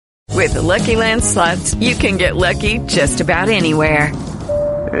With the Lucky Land Slots, you can get lucky just about anywhere.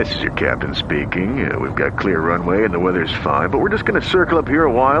 This is your captain speaking. We've got clear runway and the weather's fine, but we're just going to circle up here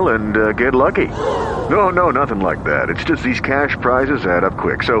a while and get lucky. No, nothing like that. It's just these cash prizes add up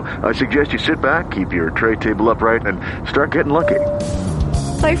quick. So I suggest you sit back, keep your tray table upright, and start getting lucky.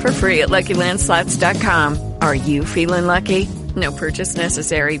 Play for free at LuckyLandSlots.com. Are you feeling lucky? No purchase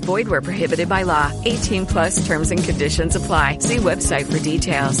necessary. Void where prohibited by law. 18+ terms and conditions apply. See website for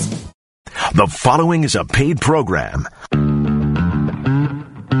details. The following is a paid program.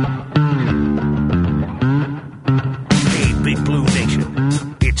 Hey, Big Blue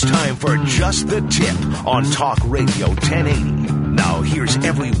Nation. It's time for Just the Tip on Talk Radio 1080. Now, here's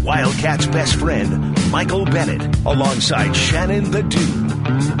every Wildcat's best friend, Michael Bennett, alongside Shannon the Dude.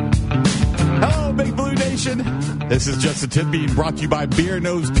 Hello, Big Blue Nation. This is Just a Tip being brought to you by Beer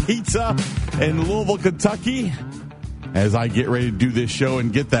Nose Pizza in Louisville, Kentucky. As I get ready to do this show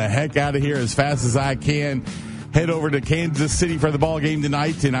and get the heck out of here as fast as I can, head over to Kansas City for the ball game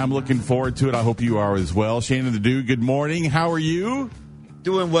tonight, and I'm looking forward to it. I hope you are as well. Shannon the Dude, good morning. How are you?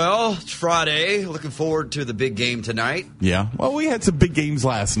 Doing well. It's Friday. Looking forward to the big game tonight. Yeah. Well, we had some big games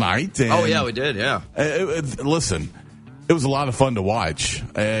last night. And, oh, yeah, we did, yeah. Listen, it was a lot of fun to watch.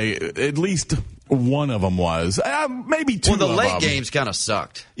 At least one of them was. Maybe two of them. Well, the late games kind of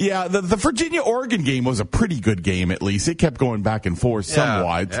sucked. Yeah, the Virginia-Oregon game was a pretty good game, at least. It kept going back and forth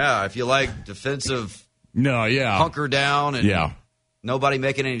somewhat. Yeah, if you like defensive hunker down and nobody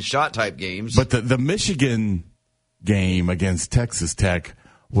making any shot-type games. But the Michigan game against Texas Tech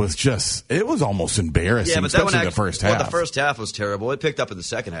was it was almost embarrassing, especially the first half. Well, the first half was terrible. It picked up in the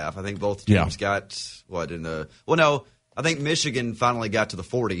second half. I think both teams got, I think Michigan finally got to the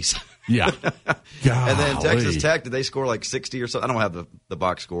 40s. Yeah. And then Texas Tech, did they score like 60 or something? I don't have the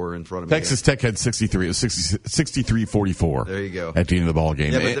box score in front of me. Texas Tech had 63. It was 63-44. There you go. At the end of the ball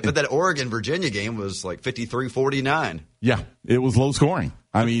game. Yeah, but that Oregon-Virginia game was like 53-49. Yeah, it was low scoring.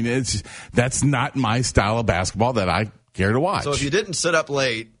 I mean, that's not my style of basketball that I care to watch. So if you didn't sit up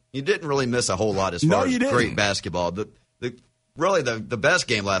late, you didn't really miss a whole lot as far as great basketball. Really, the best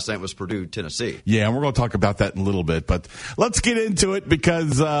game last night was Purdue-Tennessee. Yeah, and we're going to talk about that in a little bit. But let's get into it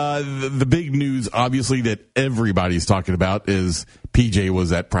because the big news, obviously, that everybody's talking about is PJ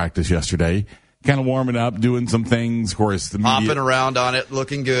was at practice yesterday, kind of warming up, doing some things. Of course, the media hopping around on it,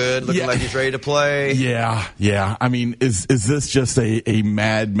 looking good, looking like he's ready to play. Yeah. I mean, is this just a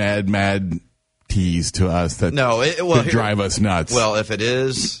mad tease to us that could drive us nuts? Well, if it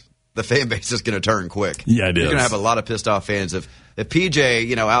is, the fan base is going to turn quick. Yeah, it is. You're going to have a lot of pissed off fans. If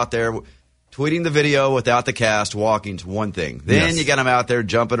PJ, out there tweeting the video without the cast walking to one thing. Then you got him out there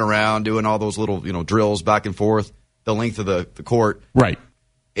jumping around, doing all those little, drills back and forth, the length of the court. Right.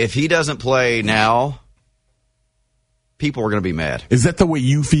 If he doesn't play now, people are going to be mad. Is that the way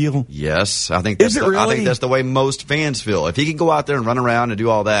you feel? Yes. I think that's I think that's the way most fans feel. If he can go out there and run around and do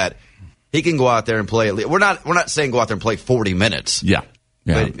all that, he can go out there and play. We're not saying go out there and play 40 minutes. Yeah.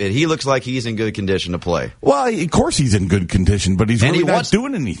 But he looks like he's in good condition to play. Well, of course he's in good condition, but he's really not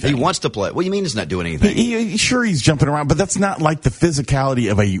doing anything. He wants to play. What do you mean he's not doing anything? Sure, he's jumping around, but that's not like the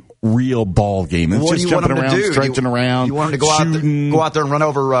physicality of a real ball game. It's just jumping around, stretching around, You want him to go out there and run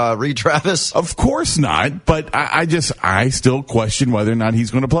over Reed Travis? Of course not, but I still question whether or not he's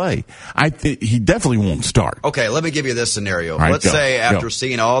going to play. He definitely won't start. Okay, let me give you this scenario. Let's say after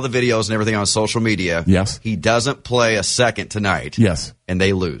seeing all the videos and everything on social media, he doesn't play a second tonight. Yes. And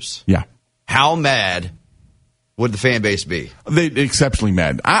they lose. Yeah. How mad would the fan base be? They'd exceptionally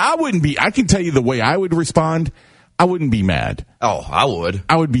mad. I wouldn't be. I can tell you the way I would respond. I wouldn't be mad. Oh, I would.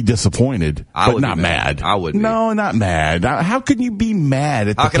 I would be disappointed, but not mad. I would. No, not mad. How can you be mad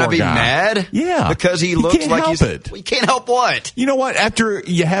at the poor guy? How can I be mad? Yeah. Because he looks like he's... He can't help what? You know what? After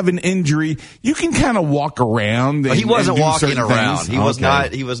you have an injury, you can kind of walk around. He wasn't walking around. He was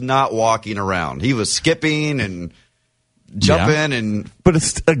not. He was not walking around. He was skipping and jumping but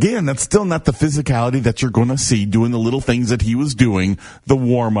that's still not the physicality that you're going to see doing the little things that he was doing, the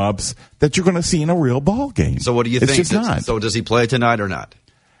warm-ups that you're going to see in a real ball game. So what do you think? It's just not. So does he play tonight or not?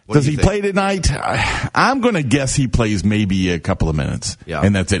 Does he play tonight? I'm going to guess he plays maybe a couple of minutes,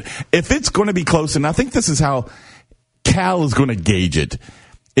 and that's it. If it's going to be close, and I think this is how Cal is going to gauge it.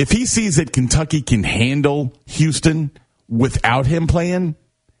 If he sees that Kentucky can handle Houston without him playing,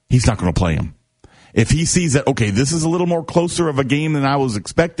 he's not going to play him. If he sees that, okay, this is a little more closer of a game than I was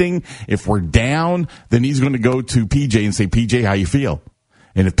expecting, if we're down, then he's going to go to PJ and say, PJ, how you feel?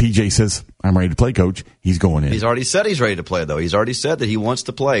 And if PJ says, I'm ready to play, coach, he's going in. He's already said he's ready to play, though. He's already said that he wants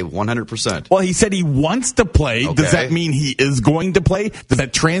to play 100%. Well, he said he wants to play. Okay. Does that mean he is going to play? Does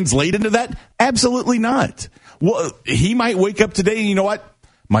that translate into that? Absolutely not. Well, he might wake up today and you know what?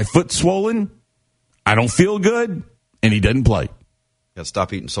 my foot's swollen, I don't feel good, and he doesn't play. Got to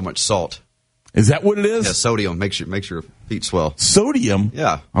stop eating so much salt. Is that what it is? Yeah, sodium makes your feet swell. Sodium?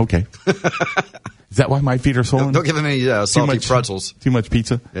 Yeah. Okay. Is that why my feet are swollen? Don't give him any salty pretzels. Too much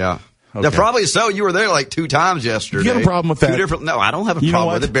pizza? Yeah. Okay. Yeah, probably so. You were there like 2 times yesterday. You got a problem with that? No, I don't have a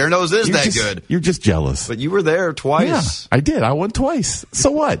problem with it. Bear nose is good. You're just jealous. But you were there twice. Yeah, I did. I went twice.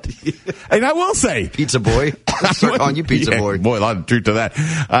 So what? And I will say. Pizza boy. Let's start calling you pizza boy. Boy, a lot of truth to that.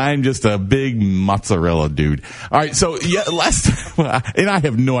 I'm just a big mozzarella dude. All right. So, and I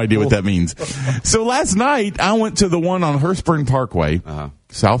have no idea what that means. So last night, I went to the one on Hurstburn Parkway,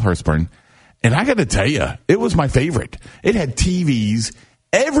 South Hurstburn. And I got to tell you, it was my favorite. It had TVs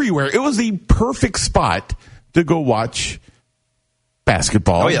everywhere. It was the perfect spot to go watch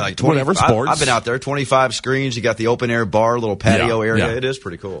basketball. Oh, yeah, like 20, whatever sports. I've been out there. 25 screens. You got the open air bar, little patio area. Yeah. It is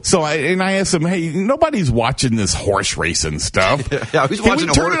pretty cool. So I asked him, hey, nobody's watching this horse racing stuff. Yeah, who's Can watching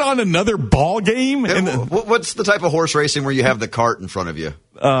we turn it on anher ball game? What's the type of horse racing where you have the cart in front of you?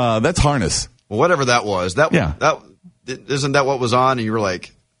 That's harness. Well, whatever that was. Isn't that what was on? And you were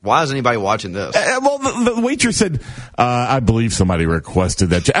like, why is anybody watching this? Well, the waitress said, I believe somebody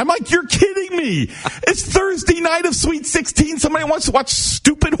requested that. I'm like, you're kidding me. It's Thursday night of Sweet 16. Somebody wants to watch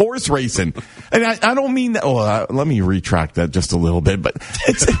stupid horse racing. And I don't mean that. Well, let me retract that just a little bit. But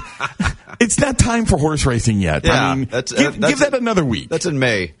it's not time for horse racing yet. Yeah, I mean, give that another week. That's in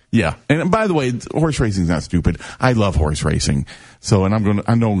May. Yeah. And by the way, horse racing is not stupid. I love horse racing. So, and I know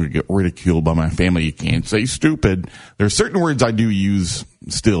I'm going to get ridiculed by my family. You can't say stupid. There's certain words I do use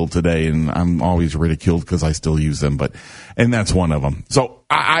still today, and I'm always ridiculed because I still use them, and that's one of them. So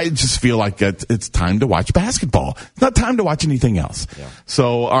I just feel like it's time to watch basketball. It's not time to watch anything else. Yeah.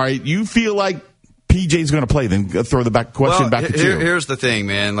 So, all right, you feel like PJ's going to play, then throw the question back at you. Here's the thing,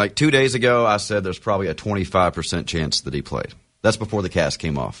 man. Like 2 days ago, I said there's probably a 25% chance that he played. That's before the cast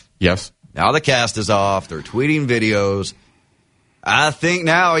came off. Yes. Now the cast is off. They're tweeting videos. I think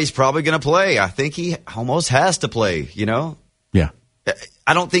now he's probably going to play. I think he almost has to play, Yeah.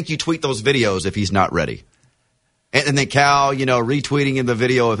 I don't think you tweet those videos if he's not ready. And then Cal, retweeting in the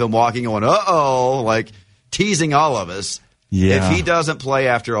video of him walking on, like teasing all of us. Yeah. If he doesn't play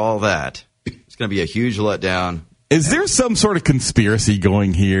after all that, it's going to be a huge letdown. Is there some sort of conspiracy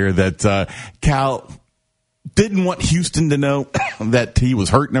going here that Cal didn't want Houston to know that he was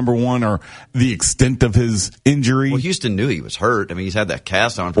hurt, number one, or the extent of his injury? Well, Houston knew he was hurt. I mean, he's had that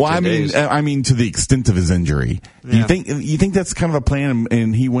cast on for 10 days. I mean, to the extent of his injury. Yeah. You think that's kind of a plan?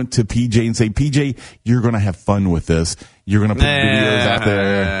 And he went to PJ and say, PJ, you're going to have fun with this. You're going to put videos out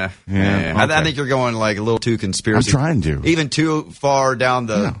there. Yeah. Okay. I think you're going like a little too conspiracy. I'm trying to. Even too far down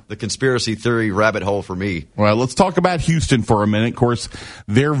the conspiracy theory rabbit hole for me. Well, let's talk about Houston for a minute. Of course,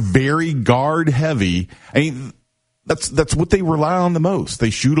 they're very guard heavy. I mean, that's what they rely on the most. They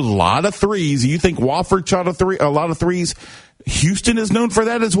shoot a lot of threes. You think Wofford shot a lot of threes? Houston is known for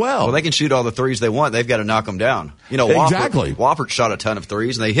that as well. Well, they can shoot all the threes they want. They've got to knock them down. Exactly. Wofford shot a ton of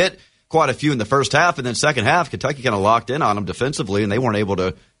threes, and they hit quite a few in the first half, and then second half, Kentucky kind of locked in on them defensively, and they weren't able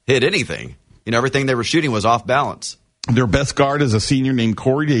to hit anything. Everything they were shooting was off balance. Their best guard is a senior named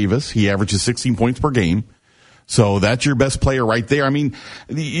Corey Davis. He averages 16 points per game. So that's your best player right there. I mean,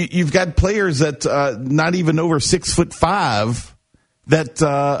 you've got players that not even over 6'5"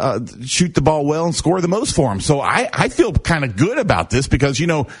 that shoot the ball well and score the most for them. So I feel kind of good about this because,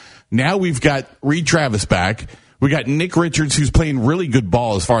 now we've got Reed Travis back. We got Nick Richards, who's playing really good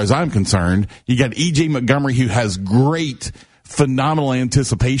ball as far as I'm concerned. You got E.J. Montgomery, who has great, phenomenal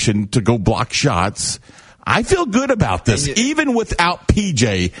anticipation to go block shots. I feel good about this. Even without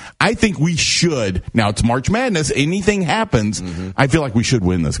PJ, I think we should. Now, it's March Madness. Anything happens. Mm-hmm. I feel like we should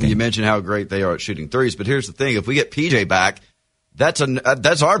win this game. You mentioned how great they are at shooting threes, but here's the thing. If we get PJ back, that's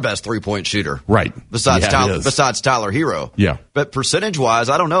our best three-point shooter. Right. Besides Tyler Hero. Yeah. But percentage-wise,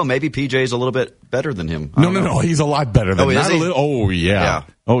 I don't know. Maybe PJ's a little bit better than him. No. He's a lot better than him. Is he? Oh, yeah.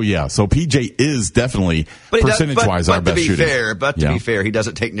 Oh, yeah. So PJ is definitely, percentage-wise, our best shooter. To be fair, he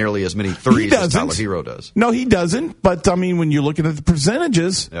doesn't take nearly as many threes as Tyler Hero does. No, he doesn't. But, I mean, when you're looking at the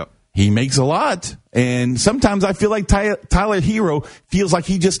percentages, he makes a lot. And sometimes I feel like Tyler Hero feels like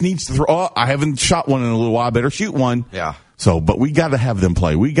he just needs to throw. Oh, I haven't shot one in a little while. I better shoot one. Yeah. So, but we got to have them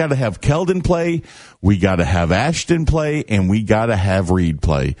play. We got to have Keldon play. We got to have Ashton play, and we got to have Reed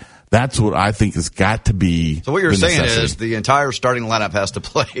play. That's what I think has got to be. So what you're saying is the entire starting lineup has to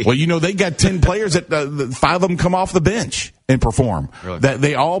play. Well, they got 10 players that 5 of them come off the bench and perform. Really?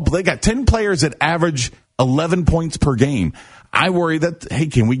 They got 10 players that average 11 points per game. I worry that, hey,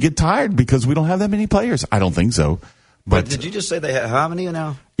 can we get tired because we don't have that many players? I don't think so. But did you just say they have how many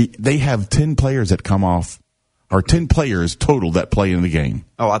now? They have 10 players that come off or 10 players total that play in the game.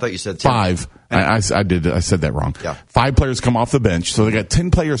 Oh, I thought you said 10. 5. I said that wrong. Yeah. 5 players come off the bench, so they got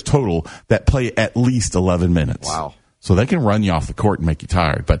 10 players total that play at least 11 minutes. Wow. So they can run you off the court and make you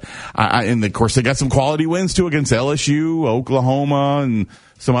tired. But and of course they got some quality wins too against LSU, Oklahoma, and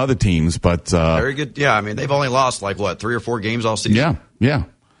some other teams. But very good. Yeah, I mean they've only lost 3 or 4 games all season. Yeah.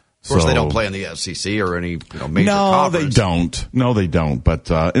 Of course, they don't play in the SEC or any major conference. No, they don't. But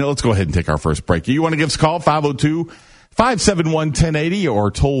let's go ahead and take our first break. You want to give us a call? 502-571-1080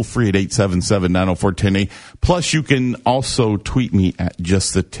 or toll free at 877-904-1080. Plus, you can also tweet me at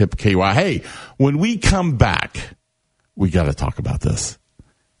JustTheTipKY. Hey, when we come back, we got to talk about this.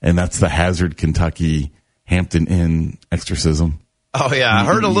 And that's the Hazard, Kentucky, Hampton Inn exorcism. Oh, yeah. I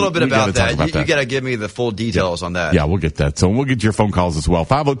heard a little bit about that. You got to give me the full details on that. Yeah, we'll get that. So we'll get your phone calls as well.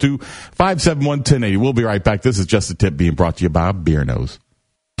 502-571-1080. We'll be right back. This is Just the Tip being brought to you by Beer Nose.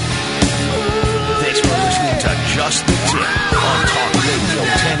 Thanks for listening to Just the Tip on Talk Radio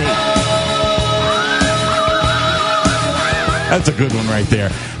 1080. That's a good one right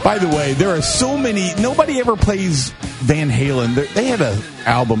there. By the way, there are so many. Nobody ever plays Van Halen. They had an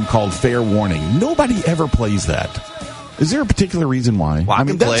album called Fair Warning. Nobody ever plays that. Is there a particular reason why? Well,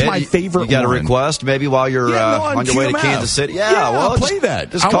 that's my favorite. You got one. A request maybe while you're on your way to Kansas City? Well, play that.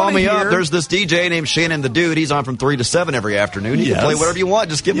 Just call me up. There's this DJ named Shannon the Dude. He's on from 3 to 7 every afternoon. You can play whatever you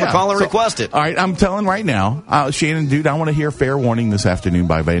want. Just give him a call and request it. All right, I'm telling right now, Shannon Dude, I want to hear Fair Warning this afternoon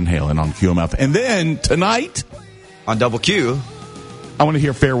by Van Halen on QMF. And then tonight on Double Q, I want to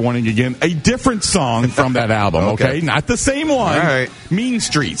hear Fair Warning again. A different song from that album, okay? Not the same one. All right. Mean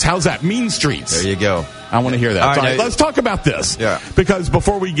Streets. How's that? Mean Streets. There you go. I want to hear that. All right, let's talk about this. Yeah. Because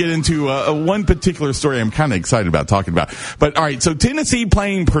before we get into one particular story I'm kind of excited about talking about. But, all right, so Tennessee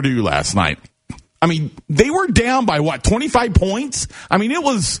playing Purdue last night. I mean, they were down by, 25 points? I mean, it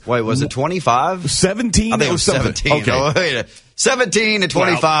was... Wait, was it 25? 17? I think it was 17. Okay. Oh, wait, 17 and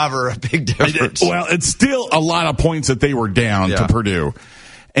 25 are a big difference. Well, it's still a lot of points that they were down to Purdue.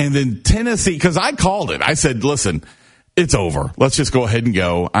 And then Tennessee, because I called it. I said, listen... It's over. Let's just go ahead and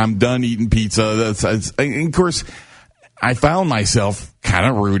go. I'm done eating pizza. And of course, I found myself kind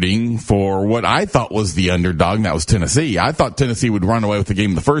of rooting for what I thought was the underdog, and that was Tennessee. I thought Tennessee would run away with the game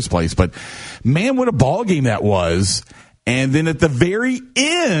in the first place, but man, what a ball game that was. And then at the very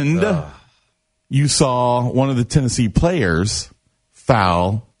end, you saw one of the Tennessee players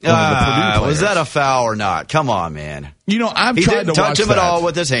foul one of the Purdue players. Was that a foul or not? Come on, man. I've tried to watch that. He didn't touch him at all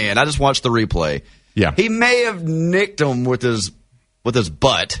with his hand. I just watched the replay. Yeah. He may have nicked him with his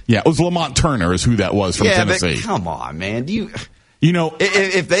butt. Yeah, it was Lamont Turner is who that was from Tennessee. But come on, man.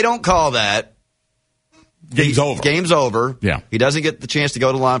 If they don't call that, game's over. Game's over. Yeah. He doesn't get the chance to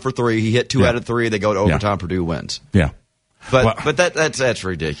go to the line for 3. He hit 2 out of 3. They go to overtime. Purdue wins. Yeah. But that's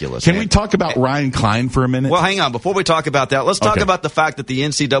ridiculous. Can we talk about Ryan Klein for a minute? Well, hang on. Before we talk about that, let's talk about the fact that the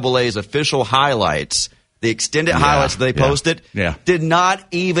NCAA's official highlights, the extended highlights that they posted, did not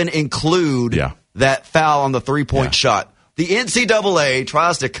even include that foul on the 3-point shot. The NCAA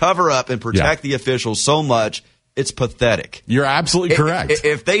tries to cover up and protect the officials so much, it's pathetic. You're absolutely correct.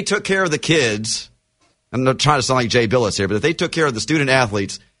 If they took care of the kids, I'm not trying to sound like Jay Billis here, but if they took care of the student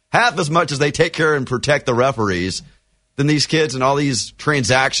athletes half as much as they take care and protect the referees, then these kids and all these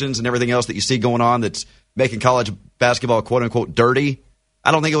transactions and everything else that you see going on that's making college basketball quote-unquote dirty,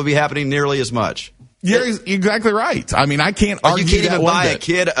 I don't think it would be happening nearly as much. You're exactly right. I mean, I can't argue that. You can't even buy a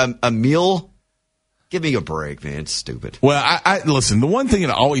kid a meal? Give me a break, man. It's stupid. Well, I listen, the one thing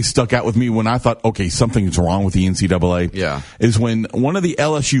that always stuck out with me when I thought, okay, something's wrong with the NCAA is when one of the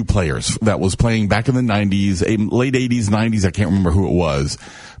LSU players that was playing back in the 90s, late 80s, 90s, I can't remember who it was,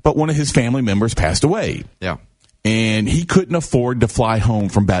 but one of his family members passed away. Yeah. And he couldn't afford to fly home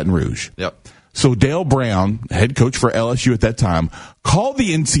from Baton Rouge. Yep. So Dale Brown, head coach for LSU at that time, called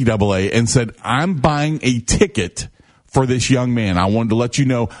the NCAA and said, I'm buying a ticket for this young man. I wanted to let you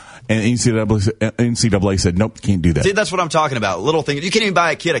know. And NCAA said, nope, can't do that. See, that's what I'm talking about. Little things. You can't even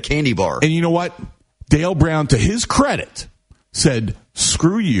buy a kid a candy bar. And you know what? Dale Brown, to his credit, said,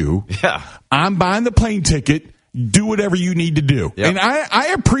 screw you. Yeah. I'm buying the plane ticket. Do whatever you need to do. Yep. And I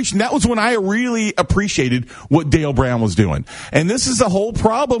appreciate, that was when I really appreciated what Dale Brown was doing. And this is the whole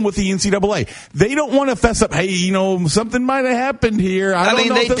problem with the NCAA. They don't want to fess up, hey, something might have happened here. I don't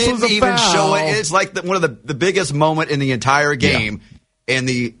know if this was a foul. They didn't even show it. It's like one of the biggest moment in the entire game. Yeah. And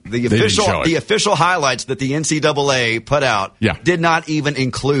the official highlights that the NCAA put out did not even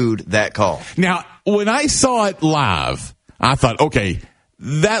include that call. Now, when I saw it live, I thought, okay,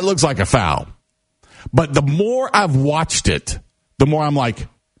 that looks like a foul. But the more I've watched it, the more I'm like,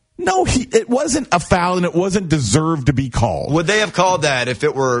 No, it wasn't a foul, and it wasn't deserved to be called. Would they have called that if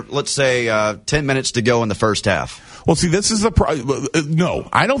it were, let's say, 10 minutes to go in the first half? Well, see, this is the no,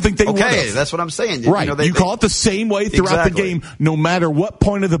 I don't think they would. Okay, that's what I'm saying. Right. You know, you call it the same way throughout the game, no matter what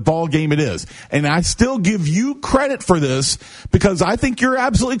point of the ball game it is. And I still give you credit for this because I think you're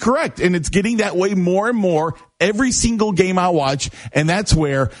absolutely correct. And it's getting that way more and more every single game I watch. And that's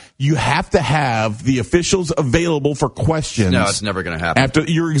where you have to have the officials available for questions. No, it's never going to happen.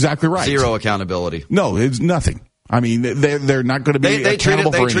 You're exactly right. Zero accountability. No, it's nothing. I mean, they're not going to be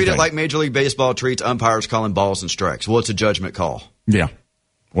accountable for anything. They treat it like Major League Baseball treats umpires calling balls and strikes. Well, it's a judgment call. Yeah.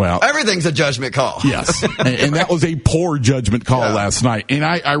 Well, everything's a judgment call. Yes. and that was a poor judgment call last night. And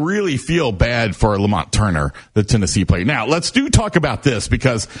I really feel bad for Lamont Turner, the Tennessee player. Now, let's talk about this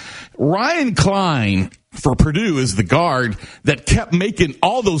because Ryan Klein for Purdue is the guard that kept making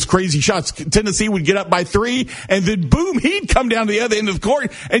all those crazy shots. Tennessee would get up by 3, and then boom, he'd come down to the other end of the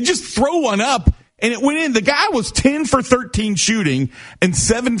court and just throw one up. And it went in. The guy was 10 for 13 shooting and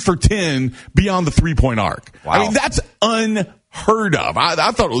 7 for 10 beyond the 3-point arc. Wow. I mean, that's unheard of.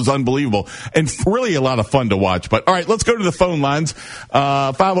 I thought it was unbelievable and really a lot of fun to watch. But all right, let's go to the phone lines.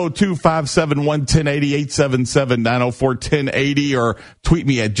 502-571-1080, 877-904-1080, or tweet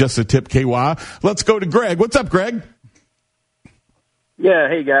me at JustATipKY. Let's go to Greg. What's up, Greg? Yeah.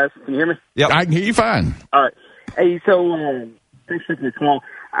 Hey guys, can you hear me? Yeah, I can hear you fine. All right. Hey, so thanks for the call.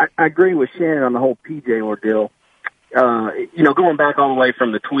 I agree with Shannon on the whole PJ ordeal. Going back all the way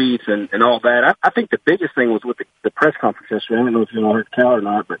from the tweets and all that, I think the biggest thing was with the press conference yesterday. I don't know if you heard Cal or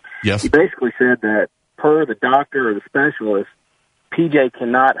not, but yes. He basically said that per the doctor or the specialist, PJ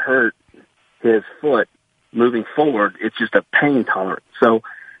cannot hurt his foot moving forward. It's just a pain tolerance. So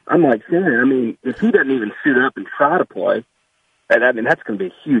I'm like, Shannon, I mean, if he doesn't even suit up and try to play, that's going to be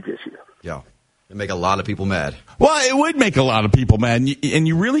a huge issue. Yeah. It'd make a lot of people mad. Well, it would make a lot of people mad, and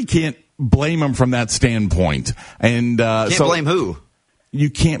you really can't blame them from that standpoint. And can't blame who? You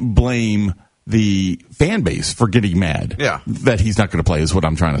can't blame the fan base for getting mad. Yeah, that he's not going to play is what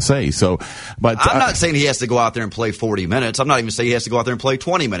I'm trying to say. So, but I'm not saying he has to go out there and play 40 minutes. I'm not even saying he has to go out there and play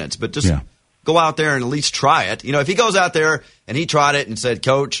 20 minutes. But just go out there and at least try it. You know, if he goes out there and he tried it and said,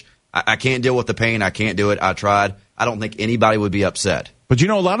 "Coach, I can't deal with the pain. I can't do it. I tried." I don't think anybody would be upset. But,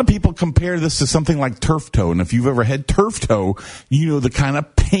 a lot of people compare this to something like turf toe. And if you've ever had turf toe, you know the kind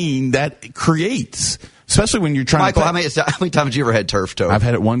of pain that it creates, especially when you're trying Michael, to how many times have you ever had turf toe? I've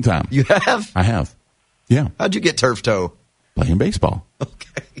had it one time. You have? I have. Yeah. How'd you get turf toe? Playing baseball.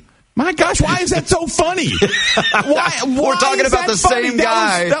 Okay. My gosh, why is that so funny? Why We're talking about the same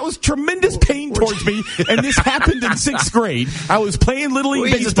guy. That was tremendous pain towards me, and this happened in 6th grade. I was playing Little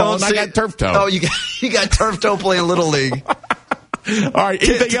League baseball, and I got turf toe. Oh, you got turf toe playing Little League. All right,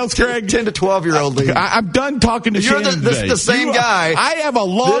 anything else, Greg? 10 to 12-year-old league. I'm done talking to Shannon This is the same guy. I have a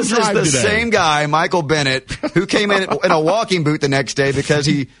long drive today. This is the same guy, Michael Bennett, who came in a walking boot the next day because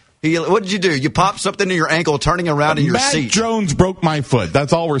he what did you do? You popped something in your ankle turning around in your seat. Matt Jones broke my foot.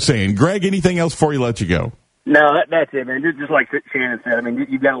 That's all we're saying. Greg, anything else before we let you go? No, that's it, man. Just like Shannon said, I mean,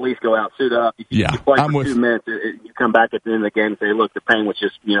 you've got to at least go out, suit up. If you play for 2 minutes, you come back at the end of the game and say, look, the pain was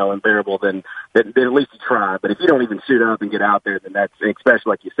just, unbearable, then at least you try. But if you don't even suit up and get out there, then that's, especially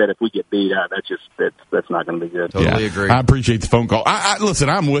like you said, if we get beat out, that's not going to be good. Totally agree. I appreciate the phone call. Listen,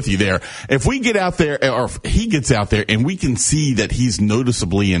 I'm with you there. If we get out there, or if he gets out there and we can see that he's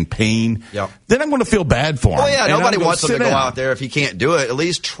noticeably in pain, then I'm going to feel bad for him. Oh, yeah, nobody wants him to go out there if he can't do it. At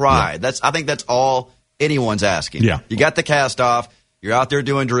least try. Yeah. I think that's all anyone's asking. Yeah. You got the cast off. You're out there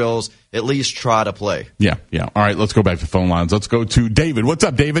doing drills. At least try to play. Yeah. All right, let's go back to phone lines. Let's go to David. What's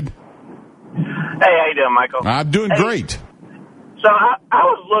up, David? Hey, how you doing, Michael? I'm doing great. So I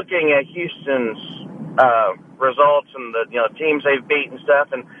was looking at Houston's results and the teams they've beat and stuff,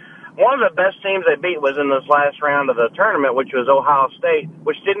 and one of the best teams they beat was in this last round of the tournament, which was Ohio State,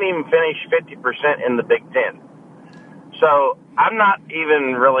 which didn't even finish 50% in the Big Ten. So I'm not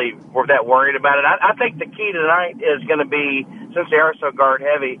even really that worried about it. I think the key tonight is going to be, since they are so guard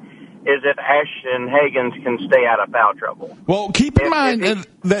heavy, is if Ashton Hagens can stay out of foul trouble. Well, keep in mind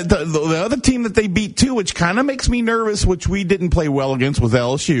that the other team that they beat too, which kind of makes me nervous, which we didn't play well against, was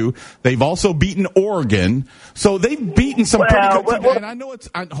LSU. They've also beaten Oregon, so they've beaten some pretty good teams. And I know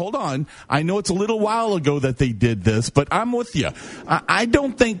hold on, I know it's a little while ago that they did this, but I'm with you. I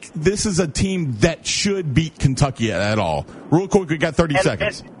don't think this is a team that should beat Kentucky at all. Real quick, we got 30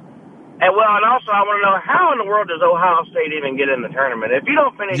 seconds. And also I want to know, how in the world does Ohio State even get in the tournament? If you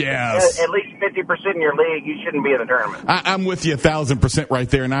don't finish at least 50% in your league, you shouldn't be in the tournament. I'm with you 1,000% right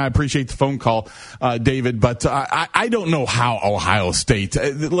there, and I appreciate the phone call, David, but I don't know how Ohio State,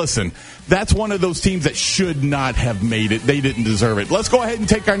 listen, that's one of those teams that should not have made it. They didn't deserve it. Let's go ahead and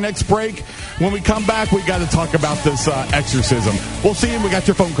take our next break. When we come back, we got to talk about this exorcism. We'll see you. We got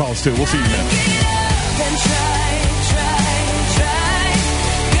your phone calls, too. We'll see you then.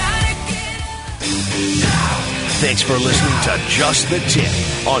 Thanks for listening to Just the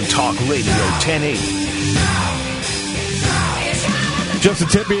Tip on Talk Radio 1080. Just the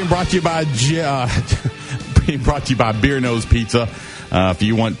Tip being brought to you by Beer Nose Pizza. If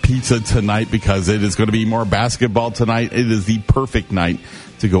you want pizza tonight, because it is going to be more basketball tonight, it is the perfect night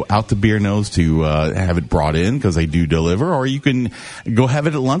to go out to Beer Nose to have it brought in, because they do deliver, or you can go have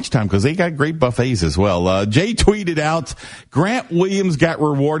it at lunchtime because they got great buffets as well. Jay tweeted out, Grant Williams got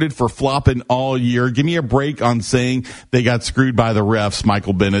rewarded for flopping all year. Give me a break on saying they got screwed by the refs,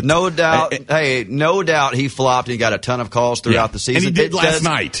 Michael Bennett. No doubt. No doubt he flopped. He got a ton of calls throughout the season. And he did last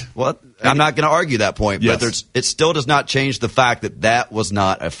night. What? I'm not going to argue that point, but it still does not change the fact that was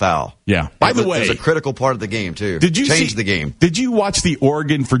not a foul. Yeah. By the way, it was a critical part of the game too. Did you change the game? Did you watch the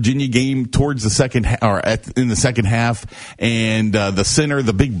Oregon-Virginia game towards the second in the second half? And the center,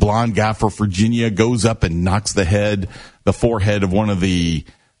 the big blonde guy for Virginia, goes up and knocks the forehead of one of the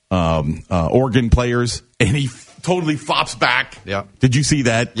Oregon players, and he totally flops back. Yeah. Did you see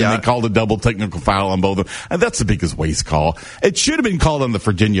that? Yeah. And they called a double technical foul on both of them. And that's the biggest waste call. It should have been called on the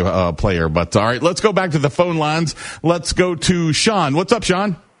Virginia player. But all right, let's go back to the phone lines. Let's go to Sean. What's up,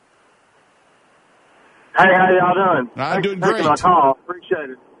 Sean? Hey, how y'all doing? I'm doing great. Thanks for my call.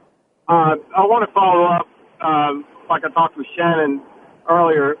 Appreciate it. I want to follow up, like I talked with Shannon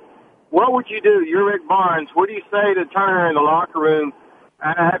earlier. What would you do? You're Rick Barnes. What do you say to Turner in the locker room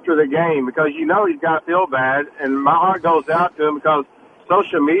after the game? Because you know he's got to feel bad, and my heart goes out to him, because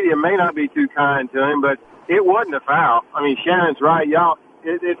social media may not be too kind to him, but it wasn't a foul. I mean, Shannon's right. Y'all,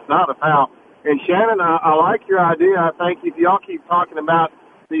 it's not a foul. And Shannon, I like your idea. I think if y'all keep talking about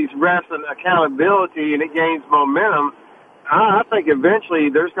these refs and accountability and it gains momentum, I think eventually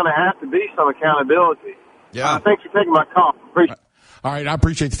there's going to have to be some accountability. Yeah. Thanks for taking my call. Appreciate it. All right, I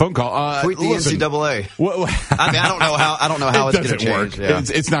appreciate the phone call. Tweet the NCAA. I mean, I don't know how it's going to change. Yeah.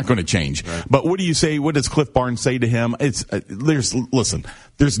 It's not going to change. Right. But what do you say? What does Cliff Barnes say to him? There's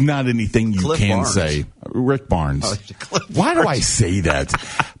not anything you can say. Rick Barnes. Why do I say that?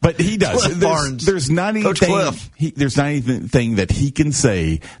 But he does. There's not anything. There's not anything that he can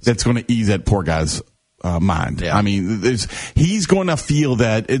say that's going to ease that poor guy's mind. Yeah. I mean, he's going to feel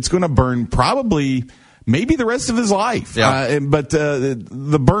that it's going to burn probably. Maybe the rest of his life. Yeah. But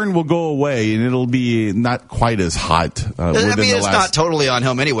the burn will go away, and it'll be not quite as hot. It's not totally on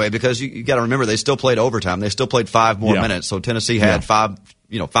him anyway, because you got to remember they still played overtime. They still played 5 more minutes. So Tennessee had 5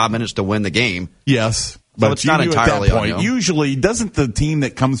 minutes to win the game. Yes. But so it's not entirely at that point, on him. Usually, doesn't the team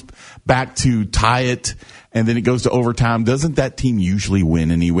that comes back to tie it and then it goes to overtime, doesn't that team usually win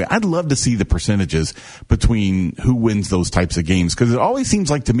anyway? I'd love to see the percentages between who wins those types of games, because it always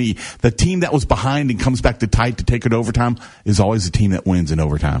seems like to me the team that was behind and comes back to tie to take it overtime is always the team that wins in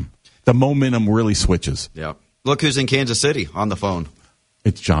overtime. The momentum really switches. Yeah. Look who's in Kansas City on the phone.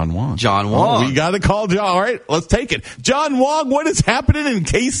 It's John Wong. John Wong. We got to call John. All right, let's take it. John Wong, what is happening in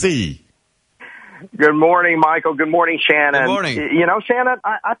KC? Good morning, Michael. Good morning, Shannon. Good morning. You know, Shannon,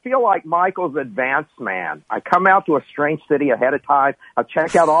 I feel like Michael's advanced man. I come out to a strange city ahead of time. I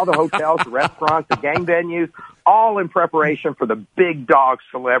check out all the hotels, the restaurants, the game venues, all in preparation for the big dog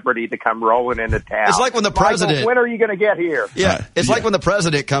celebrity to come rolling into town. It's like when the president... Michael, when are you going to get here? Yeah, it's like when the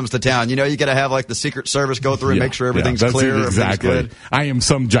president comes to town. You know, you got to have like the Secret Service go through and make sure everything's clear. Exactly. Good. I am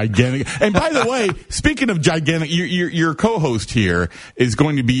some gigantic... And by the way, speaking of gigantic, your co-host here is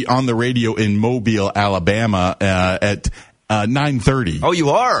going to be on the radio in Mobile, Alabama at 9:30. Oh, you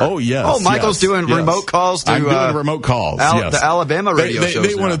are? Oh, yes. Oh, Michael's doing remote calls to... I'm doing remote calls, yes. The Alabama radio shows.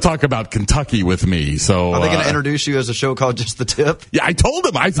 They want to talk about Kentucky with me, so... Are they going to introduce you as a show called Just the Tip? Yeah, I told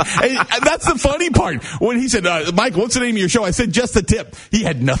him. And that's the funny part. When he said, Michael, what's the name of your show? I said, Just the Tip. He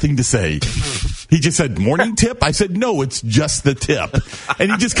had nothing to say. He just said, Morning Tip? I said, no, it's Just the Tip.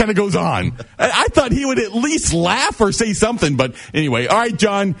 And he just kind of goes on. I thought he would at least laugh or say something, but anyway. All right,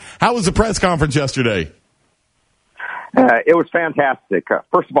 John, how was the press conference yesterday? It was fantastic.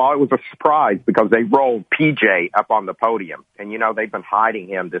 First of all, it was a surprise because they rolled PJ up on the podium. And, you know, they've been hiding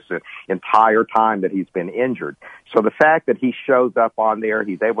him this entire time that he's been injured. So the fact that he shows up on there,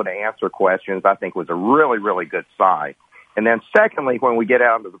 he's able to answer questions, I think was a really, really good sign. And then secondly, when we get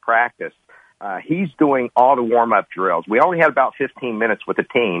out into the practice, He's doing all the warm-up drills. We only had about 15 minutes with the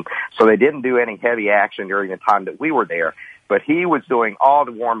team, so they didn't do any heavy action during the time that we were there. But he was doing all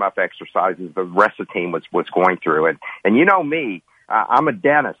the warm-up exercises the rest of the team was going through. And you know me, I'm a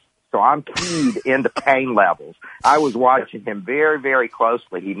dentist, so I'm keyed into pain levels. I was watching him very, very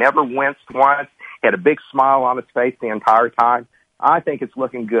closely. He never winced once, had a big smile on his face the entire time. I think it's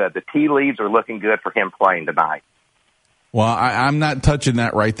looking good. The tea leaves are looking good for him playing tonight. Well, I'm not touching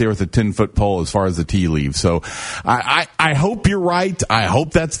that right there with a 10-foot pole as far as the tea leaves. So I hope you're right. I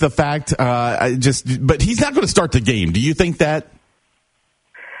hope that's the fact. But he's not going to start the game. Do you think that?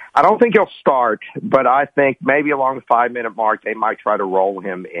 I don't think he'll start, but I think maybe along the 5-minute mark they might try to roll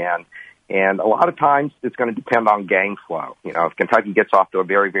him in. And a lot of times it's going to depend on game flow. You know, if Kentucky gets off to a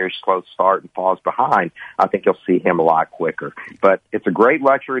very, very slow start and falls behind, I think you'll see him a lot quicker. But it's a great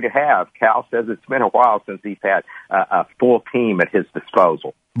luxury to have. Cal says it's been a while since he's had a full team at his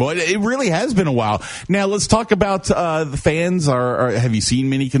disposal. Well, it really has been a while. Now, let's talk about the fans. Have you seen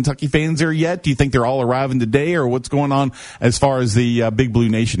many Kentucky fans there yet? Do you think they're all arriving today, or what's going on as far as the Big Blue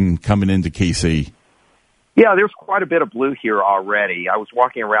Nation coming into KC? Yeah, there's quite a bit of blue here already. I was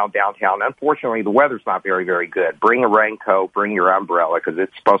walking around downtown. Unfortunately, the weather's not very, very good. Bring a raincoat, bring your umbrella, because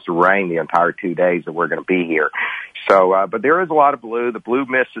it's supposed to rain the entire 2 days that we're going to be here. So, but there is a lot of blue. The blue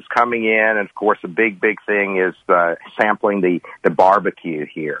mist is coming in, and of course, the big thing is sampling the barbecue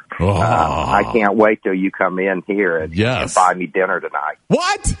here. Oh. I can't wait till you come in here and buy me dinner tonight.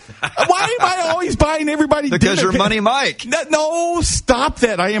 What? Why am I always buying everybody dinner? Because you're Money Mike. No, stop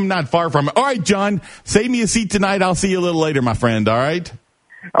that. I am not far from it. All right, John, save me a seat tonight. I'll see you a little later, my friend. All right?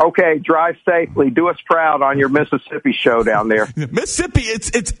 Okay, drive safely. Do us proud on your Mississippi show down there. Mississippi,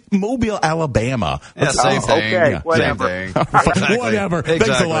 it's Mobile, Alabama. Yeah, same thing. Okay, yeah, whatever. Same thing. Exactly. Whatever. Exactly.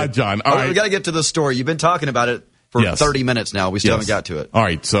 Thanks a lot, John. All right. We got to get to the story. You've been talking about it for 30 minutes now. We still haven't got to it. All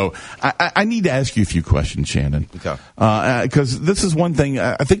right, so I need to ask you a few questions, Shannon. Okay. Because this is one thing,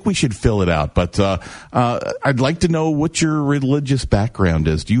 I think we should fill it out, but I'd like to know what your religious background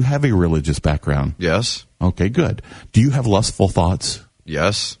is. Do you have a religious background? Yes. Okay, good. Do you have lustful thoughts?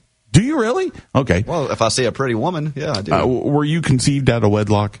 Yes. Do you really? Okay. Well, if I see a pretty woman, yeah, I do. Were you conceived out of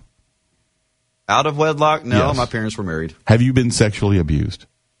wedlock? Out of wedlock? No, Yes. my parents were married. Have you been sexually abused?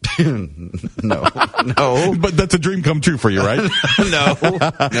 No. But that's a dream come true for you, right? No.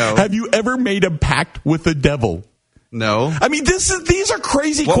 Have you ever made a pact with the devil? No. I mean, these are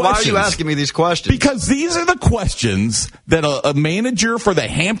crazy questions. Why are you asking me these questions? Because these are the questions that a manager for the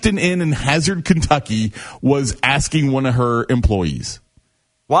Hampton Inn in Hazard, Kentucky was asking one of her employees.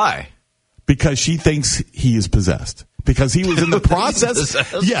 Why? Because she thinks he is possessed. Because he was in the process.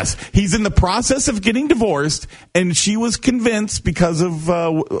 Yes, he's in the process of getting divorced, and she was convinced because of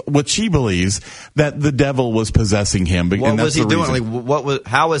what she believes that the devil was possessing him. What was he doing? Like,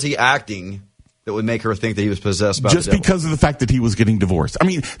 how was he acting that would make her think that he was possessed by just the devil? because of the fact that he was getting divorced. I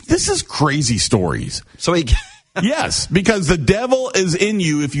mean, this is crazy stories. So he. Yes, because the devil is in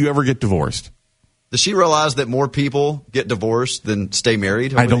you if you ever get divorced. Does she realize that more people get divorced than stay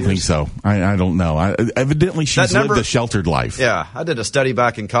married? I don't think so. I don't know. Evidently, she's lived a sheltered life. Yeah. I did a study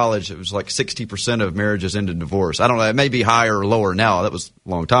back in college. It was like 60% of marriages end in divorce. I don't know. It may be higher or lower now. That was a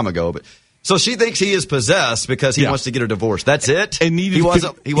long time ago. But so she thinks he is possessed because he wants to get a divorce. That's it? And he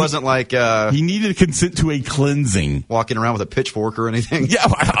wasn't like... he needed consent to a cleansing. Walking around with a pitchfork or anything? Yeah.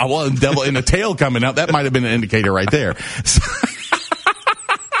 Well, a devil and a tail coming out. That might have been an indicator right there.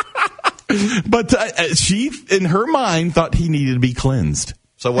 But she, in her mind, thought he needed to be cleansed.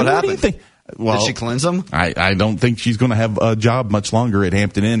 So what happened? Do you think? Well, did she cleanse him? I don't think she's going to have a job much longer at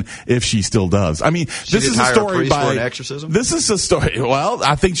Hampton Inn if she still does. I mean, this is a story by an exorcism? This is a story. Well,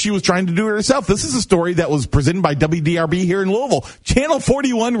 I think she was trying to do it herself. This is a story that was presented by WDRB here in Louisville. Channel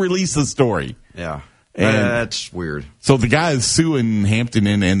 41 released the story. Yeah. And that's weird. So the guy is suing Hampton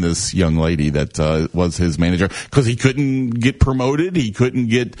Inn and this young lady that was his manager because he couldn't get promoted. He couldn't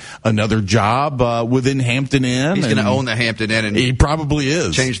get another job within Hampton Inn. He's going to own the Hampton Inn. And he probably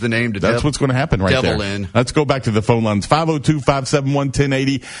is. Change the name to That's what's going to happen right Devil there. Inn. Let's go back to the phone lines.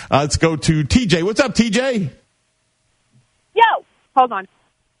 502-571-1080. Let's go to TJ. What's up, TJ? Yo, hold on.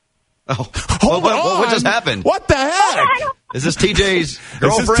 Oh, what just happened? What the heck? Is this TJ's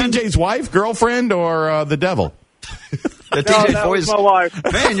girlfriend? Is this TJ's wife, girlfriend, or the devil? TJ's voice, was my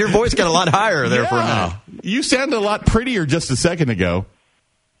wife. Man, your voice got a lot higher there for a minute. You sounded a lot prettier just a second ago.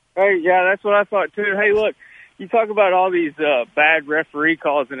 Hey, yeah, that's what I thought too. Hey, look, you talk about all these bad referee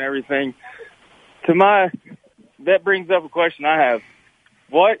calls and everything. That brings up a question I have.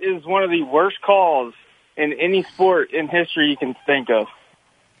 What is one of the worst calls in any sport in history you can think of?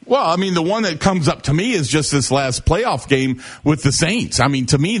 Well, I mean, the one that comes up to me is just this last playoff game with the Saints. I mean,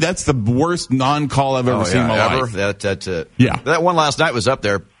 to me, that's the worst non-call I've ever seen in my life. That one last night was up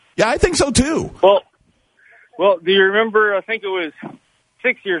there. Yeah, I think so, too. Well, do you remember, I think it was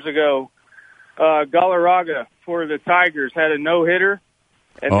 6 years ago, Galarraga for the Tigers had a no-hitter.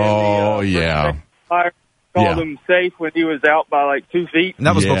 And then called him safe when he was out by like 2 feet. And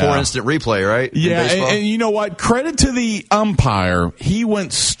that was before instant replay, right? Yeah, and you know what? Credit to the umpire. He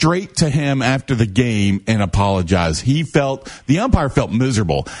went straight to him after the game and apologized. The umpire felt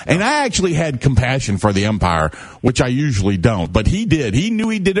miserable. And I actually had compassion for the umpire, which I usually don't. But he did. He knew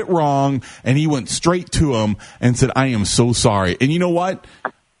he did it wrong, and he went straight to him and said, I am so sorry. And you know what?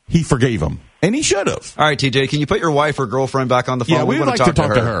 He forgave him. And he should have. All right, TJ, can you put your wife or girlfriend back on the phone? Yeah, we would like to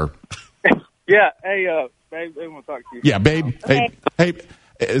talk to her. Yeah, hey, babe, they want to talk to you. Yeah, babe. Okay. Hey,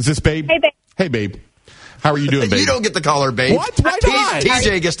 is this babe? Hey, babe. Hey, babe. How are you doing, babe? You don't get to call her babe. What? Why not?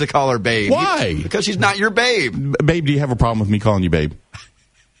 TJ gets to call her babe. Why? Because she's not your babe. Babe, do you have a problem with me calling you babe?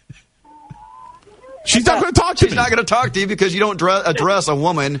 She's not going to talk to me. She's not going to talk to you because you don't address a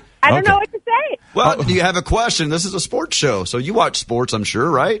woman. I don't know what to say. Well, do you have a question? This is a sports show, so you watch sports, I'm sure,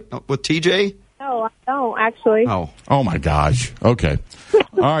 right? With TJ? No, I don't, actually. Oh my gosh. Okay.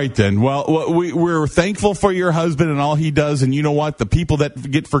 All right, then. Well, we're thankful for your husband and all he does. And you know what? The people that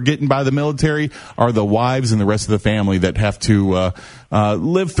get forgotten by the military are the wives and the rest of the family that have to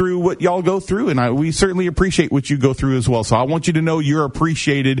live through what y'all go through. And we certainly appreciate what you go through as well. So I want you to know you're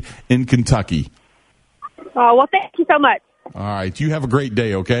appreciated in Kentucky. Oh, well, thank you so much. All right. You have a great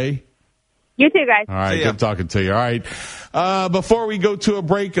day, okay? You too, guys. All right, good talking to you. All right. Before we go to a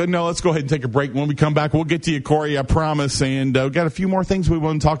break, let's go ahead and take a break. When we come back, we'll get to you, Corey, I promise. And we've got a few more things we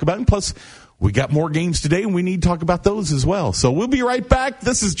want to talk about. And plus, we got more games today, and we need to talk about those as well. So we'll be right back.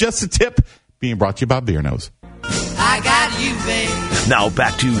 This is Just a Tip, being brought to you by Beer Nose. I got you, babe. Now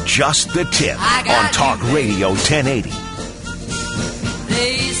back to Just the Tip on Talk Radio 1080.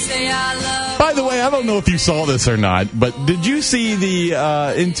 They say I love. By the way, I don't know if you saw this or not, but did you see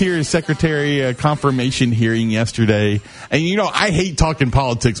the Interior Secretary confirmation hearing yesterday? And, I hate talking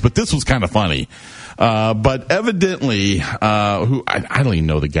politics, but this was kind of funny. But evidently, I don't even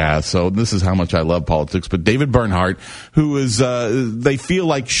know the guy, so this is how much I love politics. But David Bernhardt, who is, they feel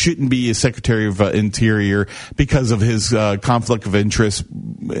like shouldn't be a Secretary of Interior because of his conflict of interest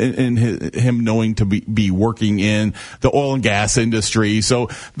in him knowing to be working in the oil and gas industry. So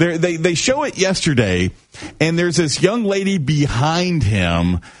they show it yesterday, and there's this young lady behind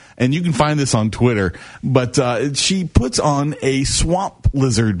him. And you can find this on Twitter, but she puts on a swamp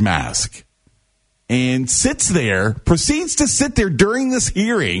lizard mask and proceeds to sit there during this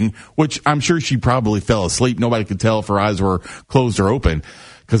hearing, which I'm sure she probably fell asleep. Nobody could tell if her eyes were closed or open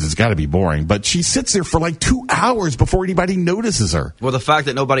because it's got to be boring. But she sits there for like 2 hours before anybody notices her. Well, the fact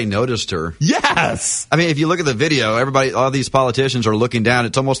that nobody noticed her. Yes. I mean, if you look at the video, all these politicians are looking down.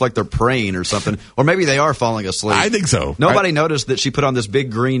 It's almost like they're praying or something. Or maybe they are falling asleep. I think so. Nobody noticed that she put on this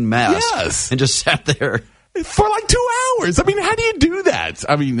big green mask and just sat there. For like 2 hours. I mean, how do you do that?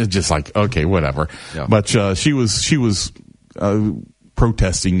 I mean, it's just like, okay, whatever. Yeah. But she was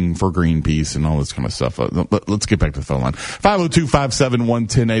protesting for Greenpeace and all this kind of stuff. Let's get back to the phone line.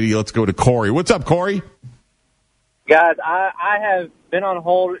 502-571-1080. Let's go to Corey. What's up, Corey? Guys, I have been on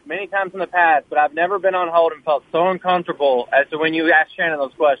hold many times in the past, but I've never been on hold and felt so uncomfortable as to when you asked Shannon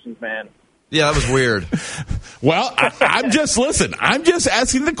those questions, man. Yeah, that was weird. Well, I'm just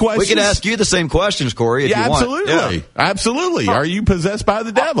asking the questions. We can ask you the same questions, Corey, if you want. Absolutely. Yeah. Absolutely. Are you possessed by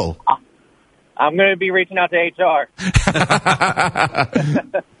the devil? I'm going to be reaching out to HR.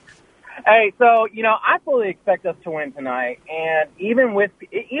 Hey, so, I fully expect us to win tonight. And even if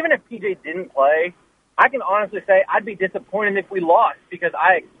PJ didn't play, I can honestly say I'd be disappointed if we lost because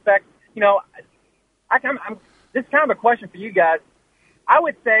I expect, this is kind of a question for you guys. I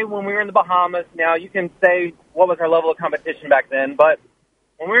would say when we were in the Bahamas, now you can say what was our level of competition back then, but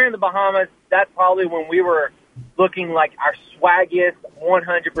when we were in the Bahamas, that's probably when we were looking like our swaggiest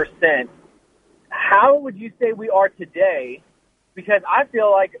 100%. How would you say we are today? Because I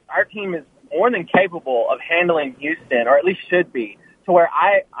feel like our team is more than capable of handling Houston, or at least should be, to where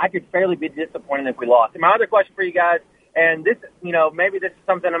I could fairly be disappointed if we lost. And my other question for you guys, and this, maybe this is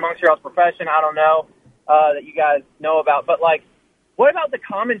something amongst your all's profession, I don't know, that you guys know about, but what about the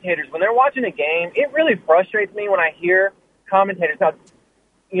commentators? When they're watching a game, it really frustrates me when I hear commentators. I'll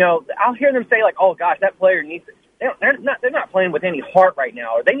hear them say, oh, gosh, that player needs it. They're not playing with any heart right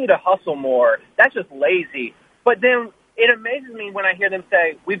now, or they need to hustle more. That's just lazy. But then it amazes me when I hear them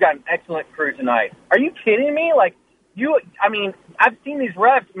say, we've got an excellent crew tonight. Are you kidding me? I've seen these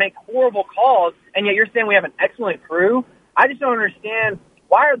refs make horrible calls, and yet you're saying we have an excellent crew? I just don't understand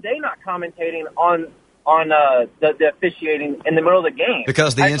why are they not commentating on the officiating in the middle of the game?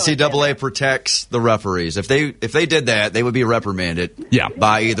 Because the NCAA protects the referees. If they did that, they would be reprimanded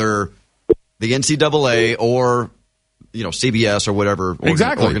by either the NCAA or CBS or whatever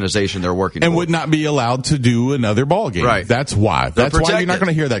organization they're working and for. Would not be allowed to do another ball game. Right. That's why. That's why you're not going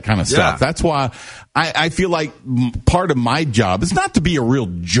to hear that kind of stuff. Yeah. That's why I feel like part of my job is not to be a real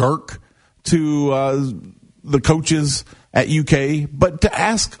jerk to the coaches at UK, but to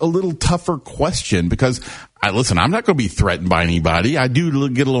ask a little tougher question because, listen, I'm not going to be threatened by anybody. I do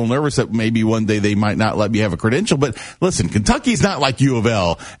get a little nervous that maybe one day they might not let me have a credential, but listen, Kentucky's not like U of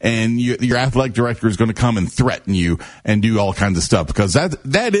L, and your athletic director is going to come and threaten you and do all kinds of stuff because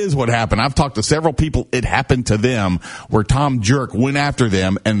that is what happened. I've talked to several people. It happened to them where Tom Jerk went after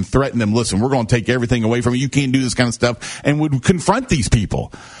them and threatened them. Listen, we're going to take everything away from you. You can't do this kind of stuff, and would confront these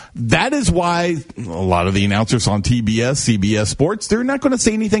people. That is why a lot of the announcers on TBS, CBS Sports, they're not going to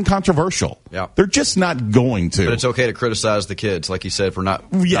say anything controversial. Yeah. They're just not going to. But it's okay to criticize the kids, like you said, for not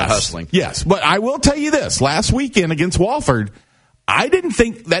hustling. Yes, but I will tell you this. Last weekend against Wofford, I didn't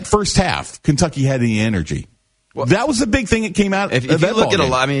think that first half Kentucky had any energy. Well, that was the big thing that came out. If you look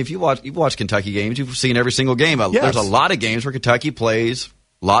at if you've watched Kentucky games, you've seen every single game. Yes. There's a lot of games where Kentucky plays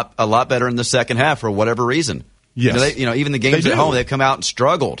a lot better in the second half for whatever reason. Yes. Even the games at home, they've come out and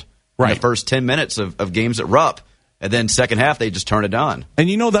struggled in the first 10 minutes of games at Rupp. And then second half, they just turn it on.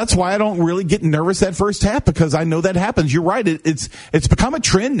 And that's why I don't really get nervous that first half because I know that happens. You're right. It's become a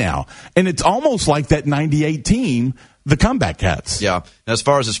trend now. And it's almost like that 98 team, the comeback Cats. Yeah. As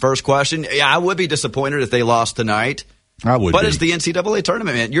far as his first question, I would be disappointed if they lost tonight. I would But it's the NCAA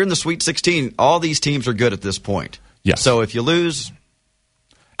tournament, man. You're in the Sweet 16. All these teams are good at this point. Yes. So if you lose...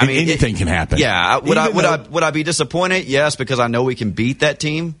 anything can happen. Yeah. Would I be disappointed? Yes, because I know we can beat that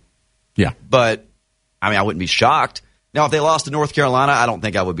team. Yeah. But, I wouldn't be shocked. Now, if they lost to North Carolina, I don't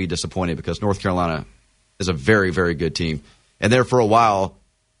think I would be disappointed because North Carolina is a very, very good team. And there for a while,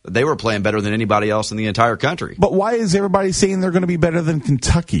 they were playing better than anybody else in the entire country. But why is everybody saying they're going to be better than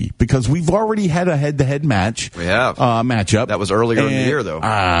Kentucky? Because we've already had a head-to-head match. We have. Matchup. That was earlier in the year, though.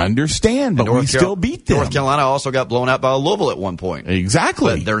 I understand, but we still beat them. North Carolina also got blown out by Louisville at one point.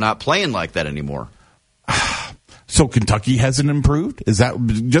 Exactly. But they're not playing like that anymore. So Kentucky hasn't improved? Is that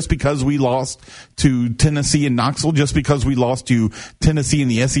just because we lost to Tennessee in Knoxville? Just because we lost to Tennessee in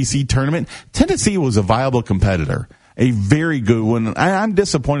the SEC tournament? Tennessee was a viable competitor. A very good one. I'm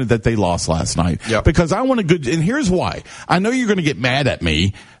disappointed that they lost last night because I want a good, and here's why. I know you're going to get mad at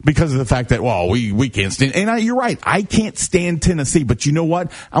me because of the fact that, we can't stand, and you're right. I can't stand Tennessee, but you know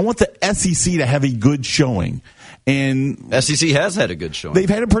what? I want the SEC to have a good showing. And SEC has had a good showing. They've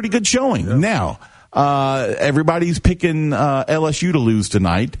had a pretty good showing. Yeah. Now, everybody's picking LSU to lose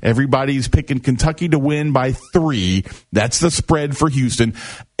tonight. Everybody's picking Kentucky to win by 3. That's the spread for Houston.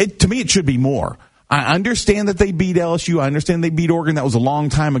 To me, it should be more. I understand that they beat LSU. I understand they beat Oregon. That was a long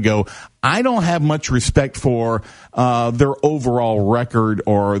time ago. I don't have much respect for their overall record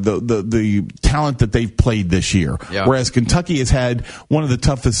or the talent that they've played this year. Yeah. Whereas Kentucky has had one of the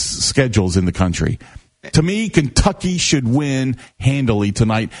toughest schedules in the country. To me, Kentucky should win handily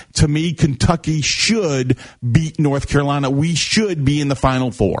tonight. To me, Kentucky should beat North Carolina. We should be in the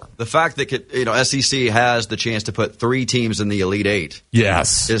Final Four. The fact that SEC has the chance to put 3 teams in the Elite 8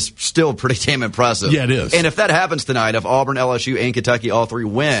 is still pretty damn impressive. Yeah, it is. And if that happens tonight, if Auburn, LSU, and Kentucky all 3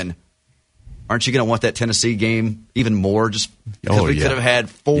 win, aren't you going to want that Tennessee game even more just because we could have had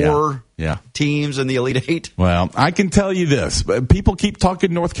 4 teams in the Elite 8? Well, I can tell you this. People keep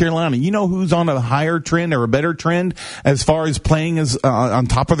talking North Carolina. You know who's on a higher trend or a better trend as far as playing as on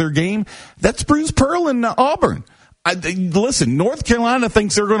top of their game? That's Bruce Pearl and Auburn. Listen, North Carolina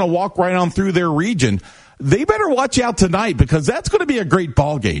thinks they're going to walk right on through their region. They better watch out tonight because that's going to be a great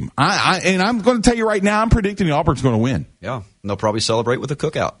ball game. And I'm going to tell you right now, I'm predicting Auburn's going to win. Yeah, and they'll probably celebrate with a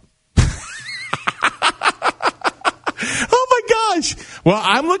cookout. Well,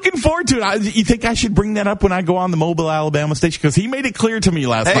 I'm looking forward to it. You think I should bring that up when I go on the Mobile, Alabama station? Because he made it clear to me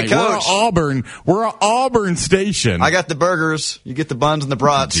last night. Coach. We're an Auburn station. I got the burgers. You get the buns and the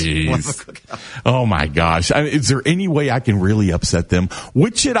brats. Oh, my gosh. Is there any way I can really upset them?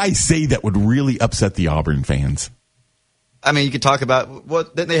 What should I say that would really upset the Auburn fans? You could talk about,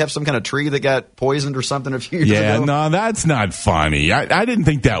 didn't they have some kind of tree that got poisoned or something a few years ago? Yeah, no, that's not funny. I didn't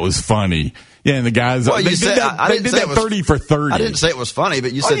think that was funny. Yeah, and the guys, they did that 30 for 30. I didn't say it was funny,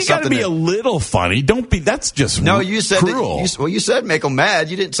 but you said you something. You got to be a little funny. Don't be, that's just you said cruel. You said make them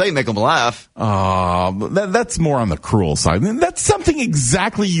mad. You didn't say make them laugh. That's more on the cruel side. And that's something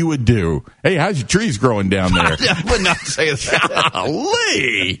exactly you would do. Hey, how's your trees growing down there? I would not say that.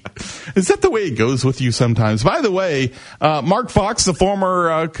 Golly. Is that the way it goes with you sometimes? By the way, Mark Fox, the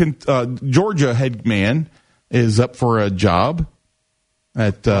former Georgia head man, is up for a job.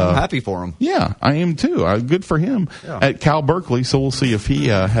 I'm happy for him. Yeah, I am too. Good for him at Cal Berkeley. So we'll see if he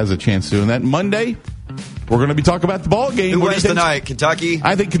has a chance doing that. Monday, we're going to be talking about the ball game. Who wins tonight? Kentucky?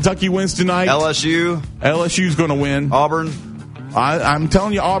 I think Kentucky wins tonight. LSU's going to win. Auburn? I'm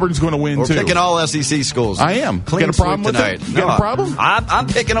telling you, Auburn's going to win, We're too. We're picking all SEC schools. I am. Clean Got a problem with tonight. it? You got a problem? I'm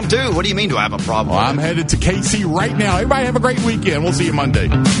picking them, too. What do you mean do I have a problem I'm headed to KC right now. Everybody have a great weekend. We'll see you Monday.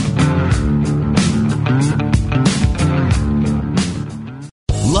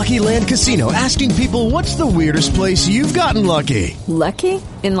 Lucky Land Casino, asking people, what's the weirdest place you've gotten lucky? Lucky?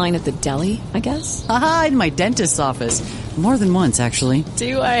 In line at the deli, I guess? Aha, in my dentist's office. More than once, actually.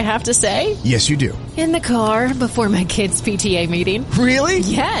 Do I have to say? Yes, you do. In the car before my kids' PTA meeting. Really?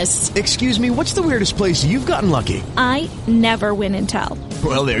 Yes. Excuse me, what's the weirdest place you've gotten lucky? I never win and tell.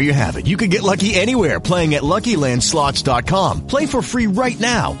 Well, there you have it. You can get lucky anywhere, playing at LuckyLandSlots.com. Play for free right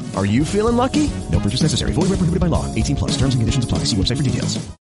now. Are you feeling lucky? No purchase necessary. Void where prohibited by law. 18+. Terms and conditions apply. See website for details.